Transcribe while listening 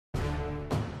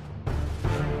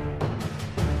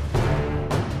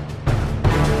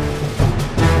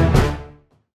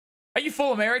Are you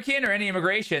full American or any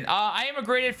immigration? I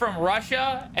immigrated from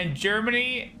Russia and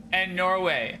Germany and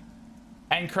Norway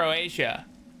and Croatia.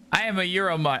 I am a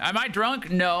Euro mutt. Am I drunk?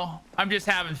 No, I'm just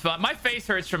having fun. My face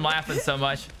hurts from laughing so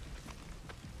much.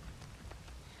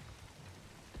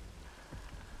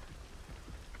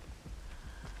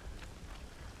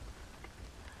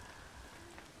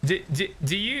 Do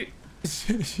you?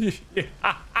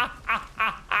 Oh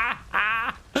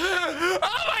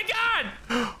my God!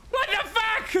 What the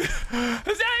fuck?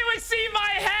 Has anyone seen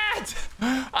my hat?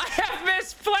 I have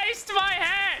misplaced my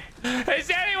hat. Has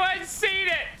anyone seen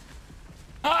it?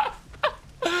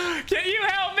 Can you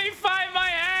help me find my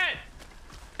hat?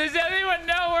 Does anyone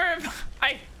know where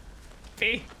I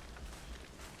be?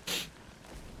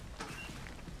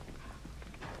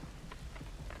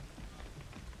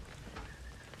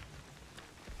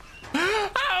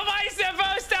 How am I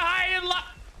supposed to hide in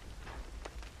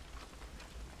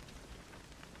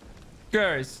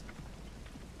Girls.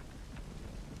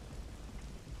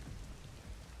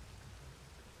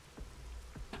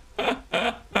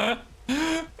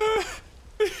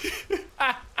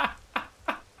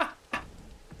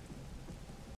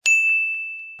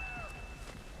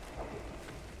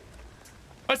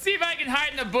 Let's see if I can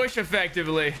hide in the bush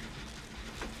effectively.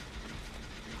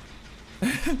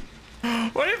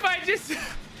 What if I just...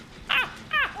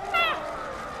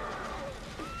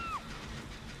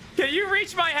 Can you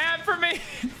reach my hand for me?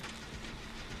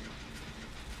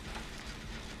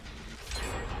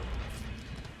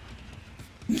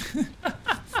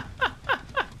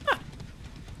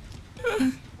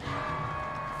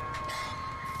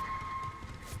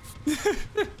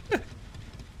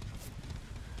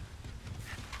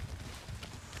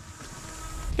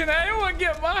 Can anyone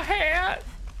get my hat?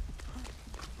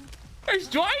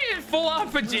 Do I need full on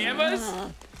pajamas?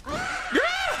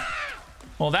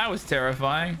 Well, that was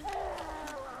terrifying.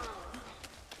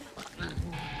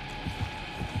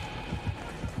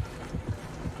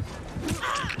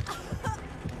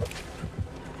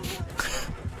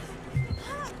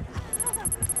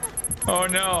 Oh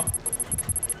no.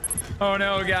 Oh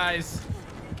no, guys.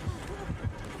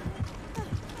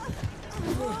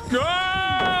 Go!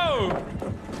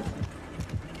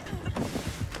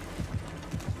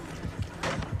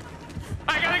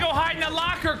 I gotta go hide in the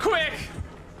locker quick.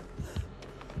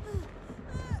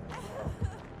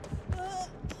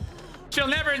 She'll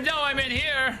never know I'm in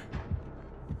here.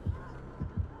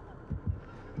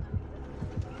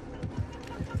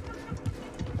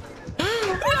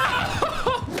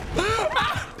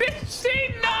 Did she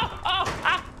know?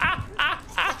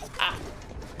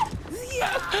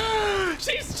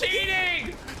 She's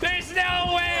cheating. There's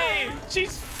no way.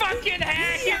 She's fucking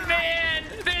hacking, man.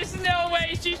 There's no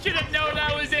way she should have known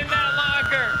I was in that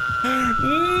locker.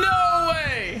 No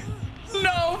way.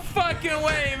 No fucking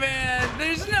way, man.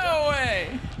 There's no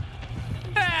way.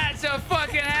 That's a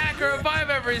fucking hacker if I've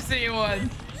ever seen one.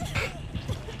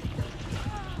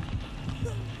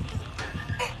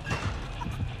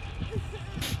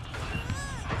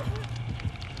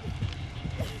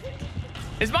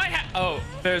 Is my hat? Oh,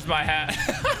 there's my hat.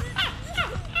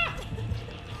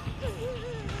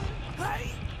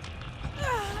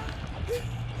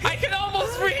 I can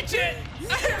almost reach it.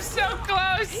 I'm so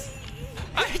close.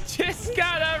 I just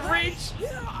gotta reach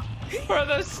for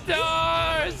the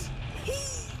stars.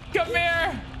 Come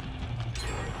here.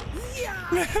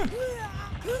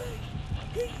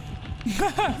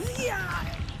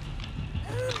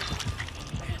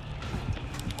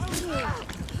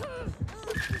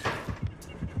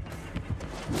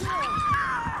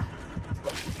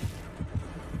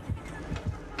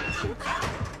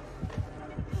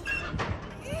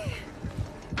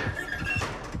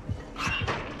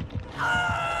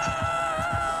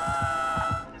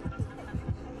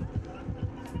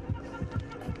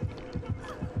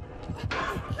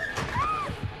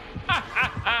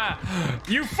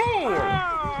 You fool!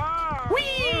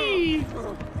 Whee!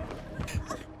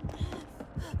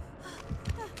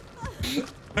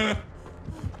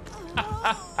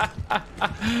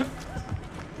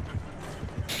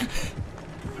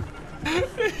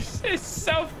 This is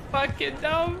so fucking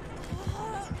dumb.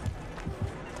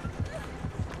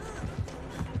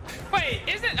 Wait,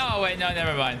 is it? Oh, wait, no,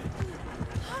 never mind.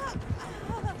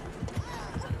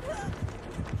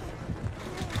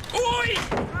 Oi!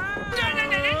 No, no,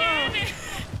 no, no, no, no.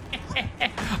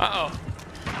 Uh-oh.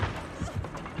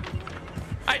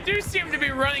 I do seem to be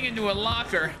running into a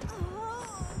locker.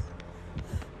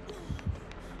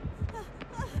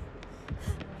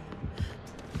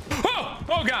 Oh!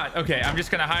 Oh, God. Okay, I'm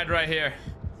just gonna hide right here.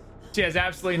 She has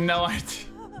absolutely no idea.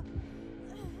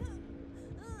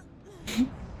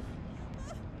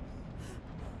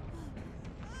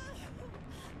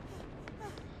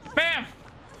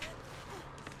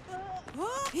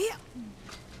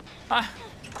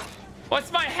 What's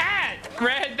my hat?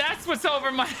 Red, that's what's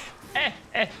over my head.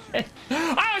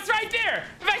 Oh, it's right there.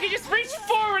 If I could just reach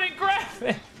forward and grab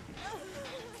it.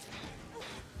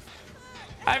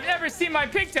 I've never seen my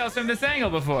pigtails from this angle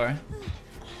before.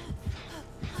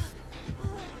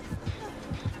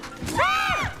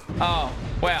 Oh,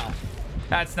 well,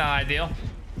 that's not ideal.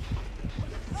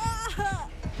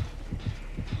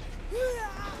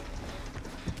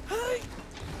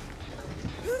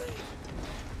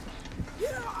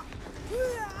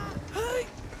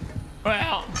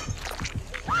 Well,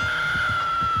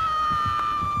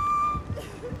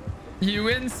 you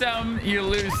win some, you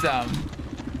lose some.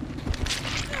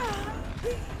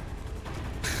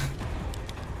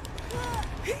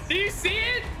 Do you see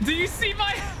it? Do you see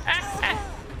my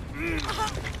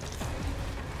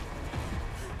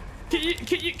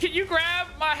Can you grab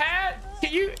my hat?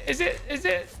 Can you? Is it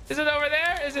over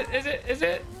there? Is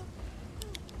it?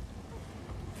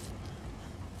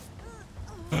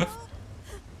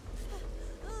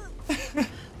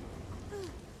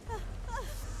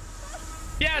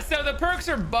 Yeah, so the perks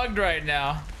are bugged right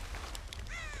now.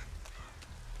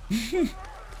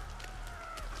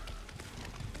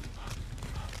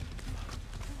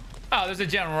 Oh, there's a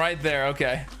gem right there.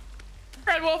 Okay.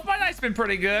 Red Wolf, my night's been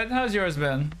pretty good. How's yours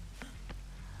been?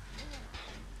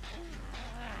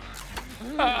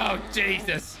 Oh,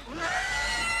 Jesus.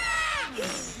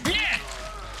 Yeah!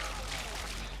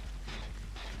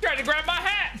 Tried to grab my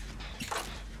hat.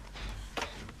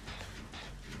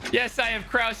 Yes, I have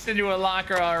crouched into a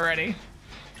locker already.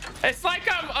 It's like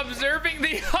I'm observing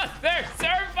the other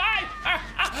survivor.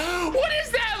 What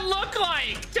does that look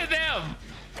like to them?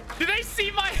 Do they see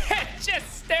my head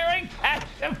just staring at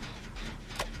them?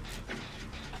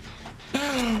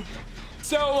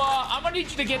 So, I'm gonna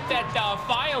need you to get that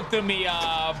file to me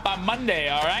by Monday,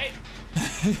 all right?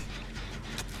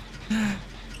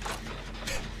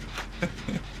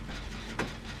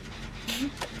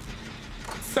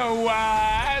 So,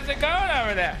 how's it going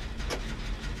over there?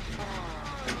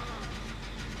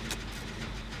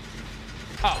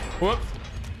 Oh, whoops.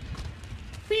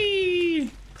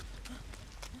 Whee!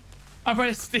 I'm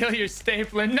gonna steal your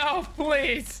stapler. No,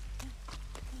 please.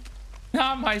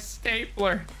 Not my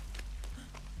stapler.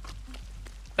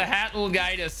 The hat will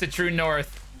guide us to true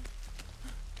north.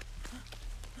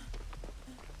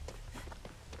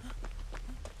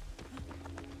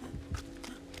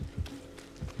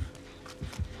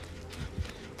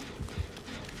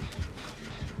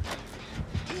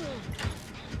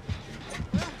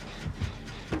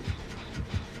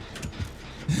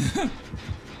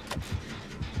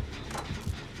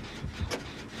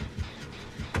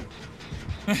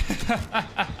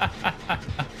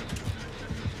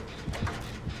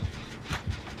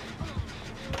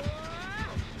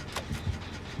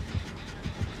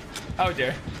 Oh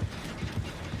dear.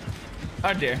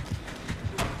 Oh dear.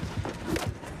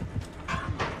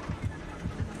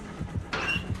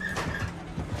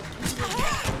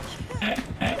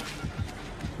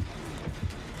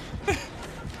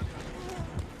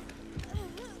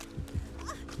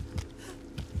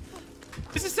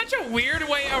 This is such a weird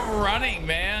way of running,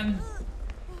 man.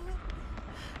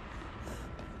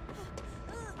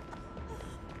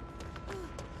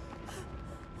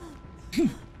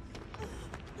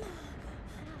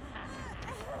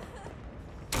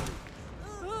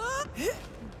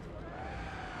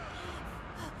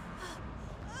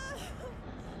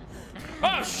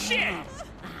 Oh shit!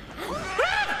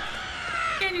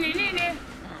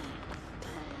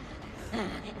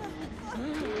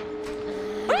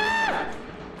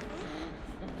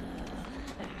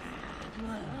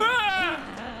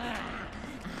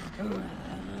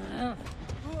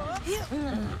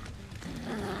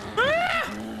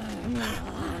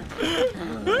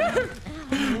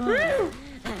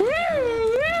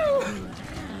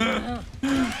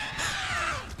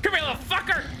 Come here, little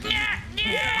fucker! Yeah!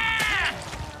 Yeah!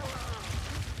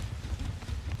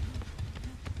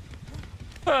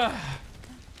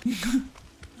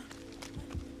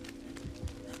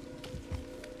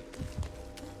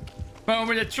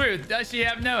 Moment of truth. Does she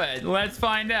have no head? Let's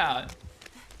find out.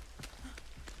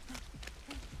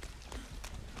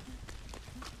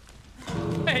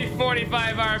 Hey,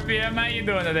 45 RPM. How you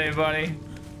doing today, buddy?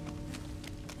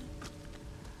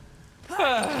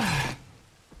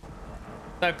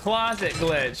 The closet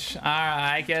glitch. All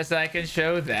right, I guess I can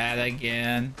show that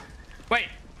again. Wait.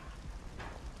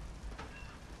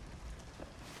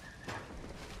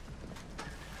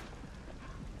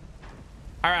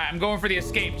 All right, I'm going for the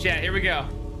escape, chat. Here we go.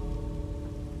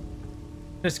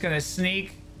 Just gonna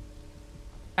sneak.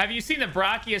 Have you seen the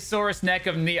Brachiosaurus neck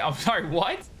of Neo? I'm sorry,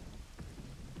 what?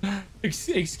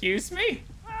 Excuse me?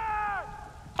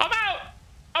 I'm out!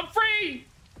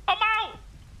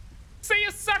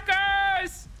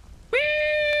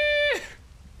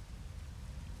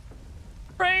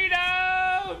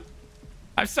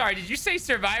 I'm sorry, did you say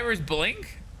survivors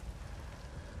blink?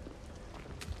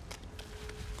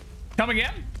 Come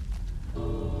again?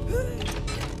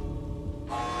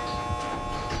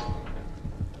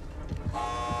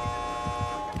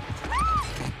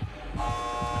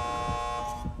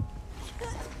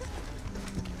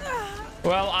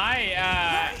 Well,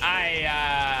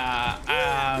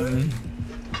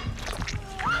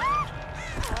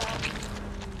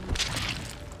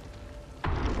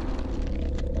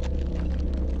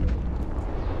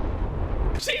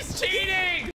 she's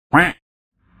cheating!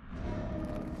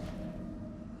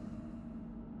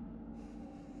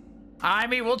 I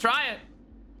mean, we'll try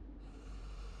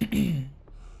it.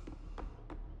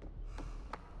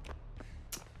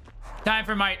 Time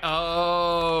for my...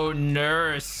 Oh,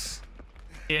 nurse.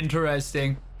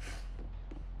 Interesting.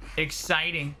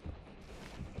 Exciting.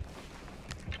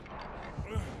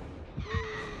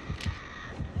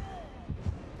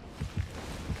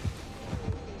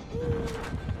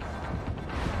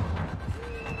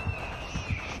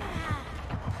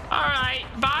 All right.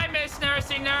 Bye, Miss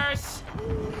Nursey Nurse.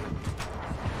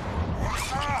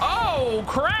 Oh,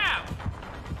 crap.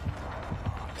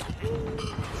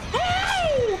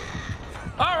 Woo!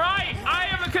 All right. I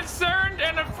am concerned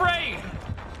and afraid.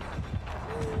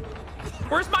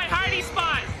 Where's my hidey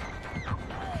spot?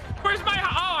 Where's my...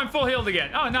 Oh, I'm full healed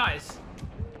again. Oh, nice.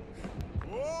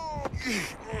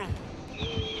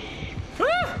 Woo!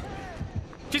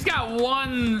 She's got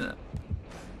one...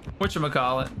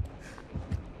 Whatchamacallit?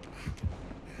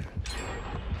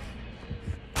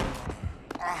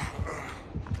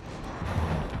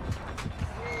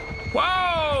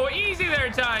 Whoa! Easy there,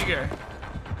 Tiger.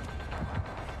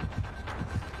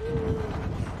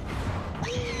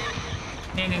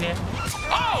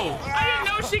 Oh! I didn't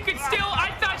know she could still...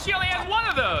 I thought she only had one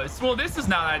of those. Well, this is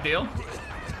not ideal.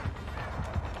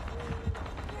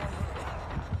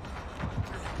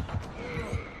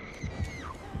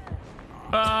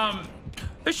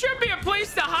 There should be a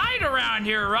place to hide around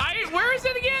here, right? Where is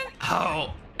it again?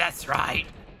 Oh, that's right.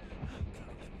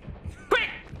 Quick!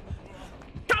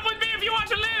 Come with me if you want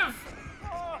to live!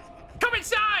 Come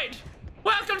inside!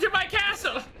 Welcome to my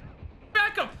castle!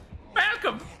 Welcome!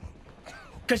 Welcome!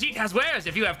 Khajiit has wares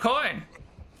if you have coin.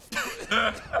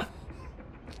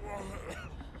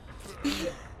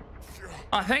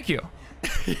 Oh, thank you.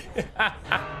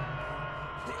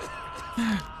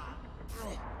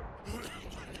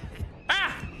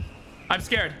 Ah! I'm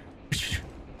scared.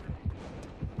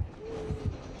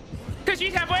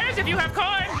 Khajiit have wares if you have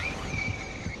coin.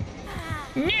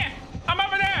 Yeah, I'm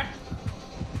over there.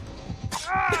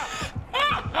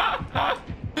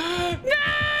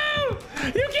 No!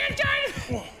 You can't go!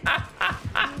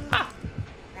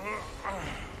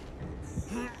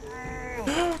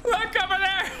 Look over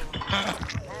there!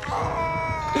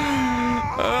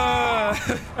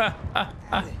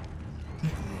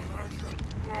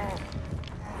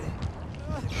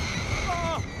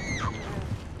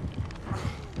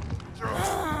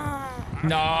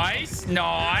 Nice,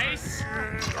 nice.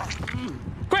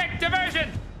 Quick, diversion!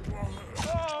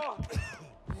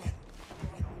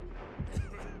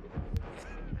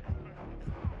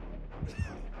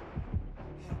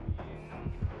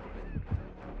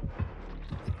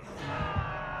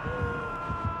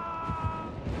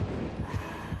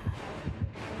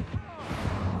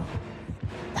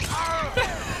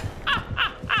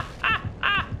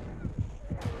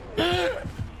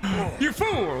 You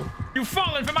fool! You've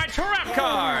fallen for my trap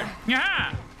card!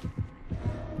 Yeah!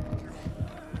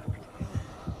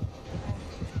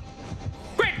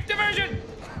 Quick, diversion!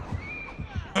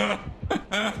 I'm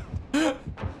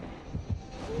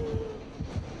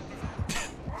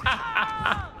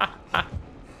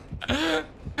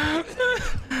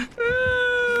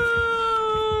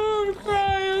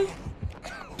crying.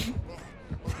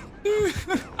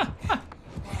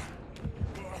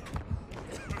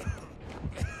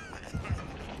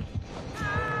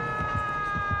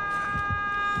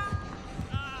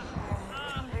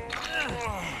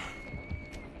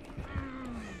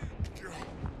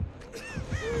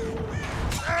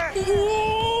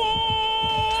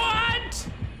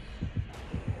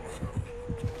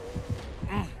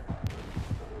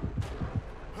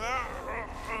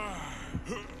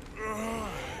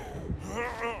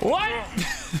 What?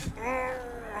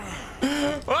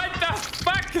 What the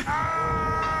fuck?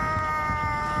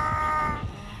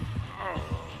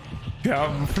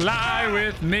 Come fly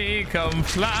with me, come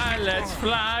fly, let's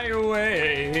fly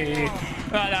away.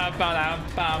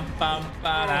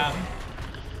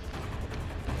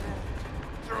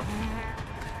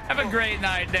 Have a great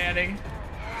night, Danny.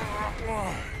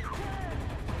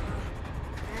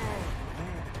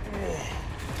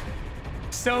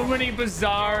 so many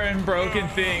bizarre and broken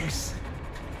things.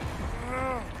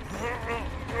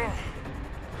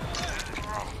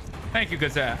 Thank you,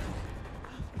 good sir.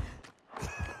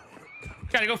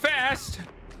 Gotta go fast.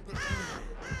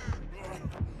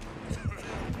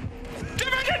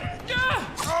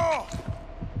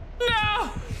 No!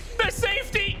 The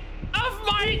safety of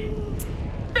my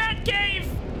bat cave!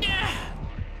 Yeah!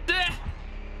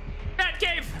 Bat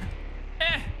cave!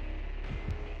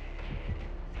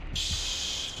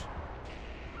 Shh.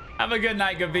 Have a good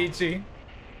night, Gavici.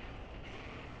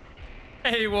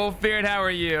 Hey, Wolfbeard, how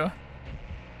are you?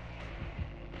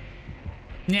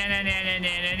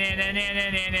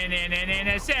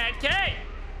 Set K!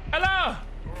 Hello!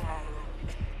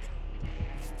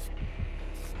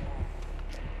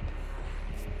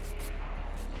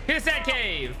 Here's that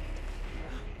cave.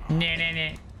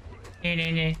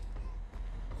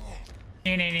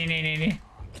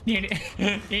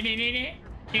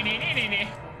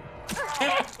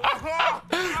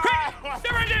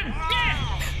 Diversion!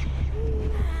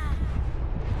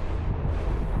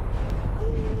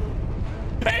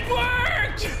 It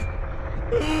worked!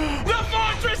 The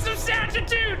Fortress of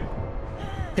Sattitude!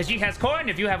 Because she has coin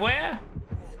if you have where?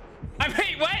 I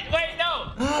mean, wait,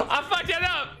 no! I fucked it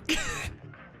up!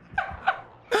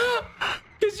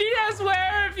 Because she has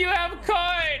where if you have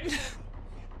coin.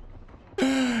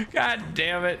 God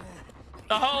damn it.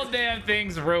 The whole damn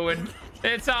thing's ruined.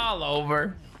 It's all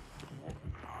over.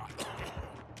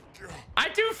 I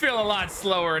do feel a lot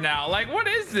slower now. Like, what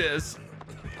is this?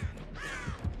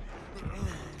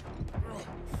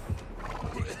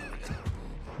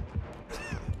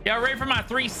 Y'all ready for my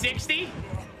 360?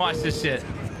 Watch this shit.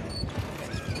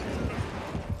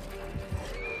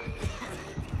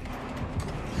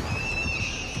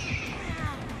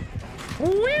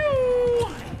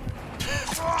 Woo!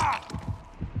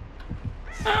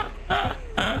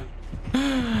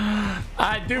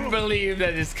 I do believe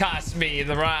that it's cost me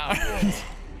the round.